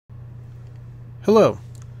Hello.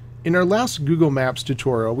 In our last Google Maps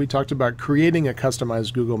tutorial, we talked about creating a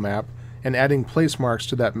customized Google map and adding place marks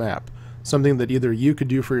to that map, something that either you could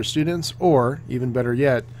do for your students or, even better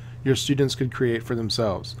yet, your students could create for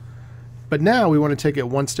themselves. But now we want to take it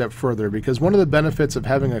one step further because one of the benefits of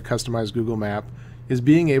having a customized Google map is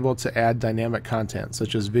being able to add dynamic content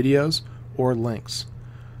such as videos or links.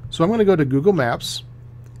 So I'm going to go to Google Maps.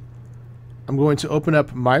 I'm going to open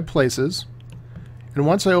up My Places. And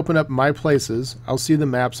once I open up My Places, I'll see the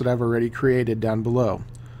maps that I've already created down below.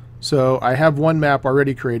 So I have one map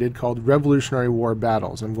already created called Revolutionary War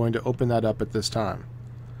Battles. I'm going to open that up at this time.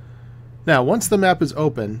 Now, once the map is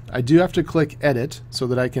open, I do have to click Edit so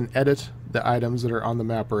that I can edit the items that are on the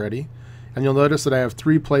map already. And you'll notice that I have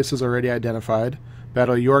 3 places already identified: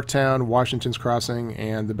 Battle of Yorktown, Washington's Crossing,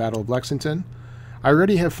 and the Battle of Lexington. I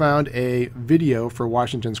already have found a video for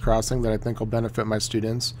Washington's Crossing that I think will benefit my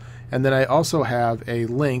students. And then I also have a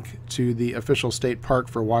link to the official state park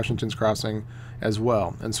for Washington's Crossing as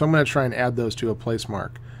well. And so I'm going to try and add those to a place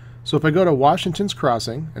mark. So if I go to Washington's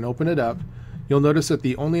Crossing and open it up, you'll notice that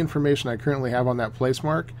the only information I currently have on that place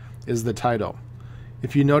mark is the title.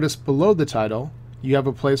 If you notice below the title, you have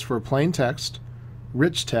a place for plain text,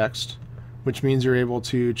 rich text, which means you're able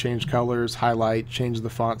to change colors, highlight, change the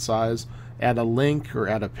font size, add a link or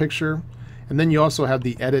add a picture, and then you also have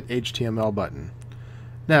the Edit HTML button.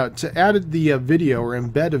 Now, to add the video or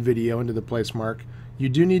embed a video into the place mark, you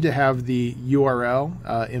do need to have the URL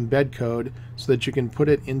embed code so that you can put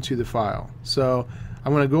it into the file. So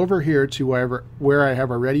I'm going to go over here to where I have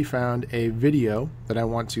already found a video that I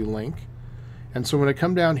want to link. And so I'm going to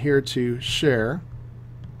come down here to Share,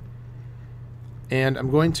 and I'm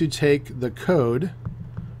going to take the code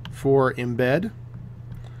for embed.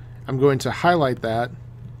 I'm going to highlight that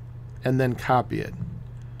and then copy it.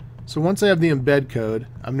 So once I have the embed code,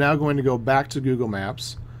 I'm now going to go back to Google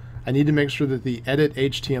Maps. I need to make sure that the Edit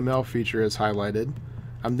HTML feature is highlighted.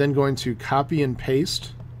 I'm then going to copy and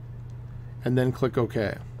paste and then click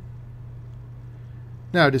OK.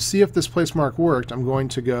 Now, to see if this place mark worked, I'm going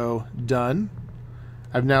to go Done.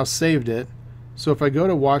 I've now saved it. So if I go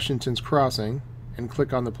to Washington's Crossing and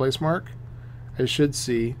click on the place mark, I should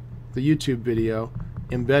see the YouTube video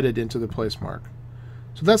embedded into the place mark.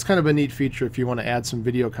 So that's kind of a neat feature if you want to add some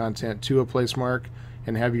video content to a place mark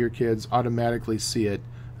and have your kids automatically see it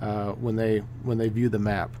when they view the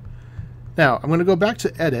map. Now I'm going to go back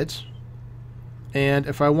to Edit, and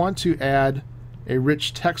if I want to add a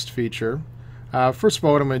rich text feature, first of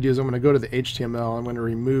all what I'm going to do is I'm going to go to the HTML. I'm going to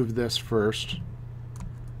remove this first,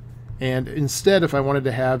 and instead, if I wanted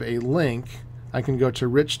to have a link, I can go to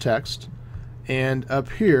rich text, and up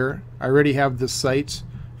here I already have the site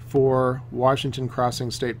for Washington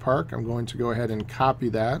Crossing State Park. I'm going to go ahead and copy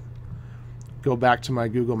that, go back to my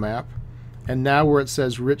Google map, and now where it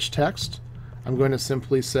says rich text, I'm going to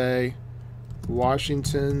simply say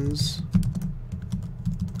Washington's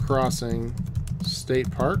Crossing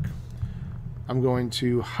State Park. I'm going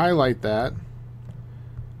to highlight that,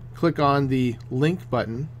 click on the link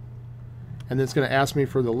button, and then it's going to ask me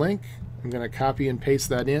for the link. I'm going to copy and paste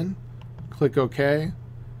that in, click OK,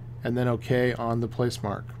 and then OK on the place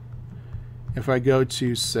mark. If I go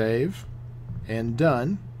to Save and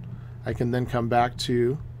Done, I can then come back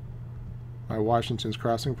to my Washington's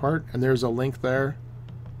Crossing part, and there's a link there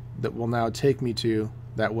that will now take me to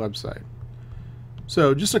that website.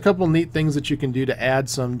 So just a couple neat things that you can do to add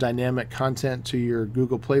some dynamic content to your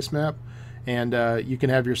Google Place Map, and you can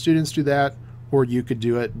have your students do that, or you could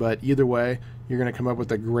do it, but either way, you're going to come up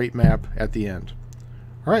with a great map at the end.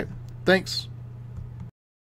 All right, thanks.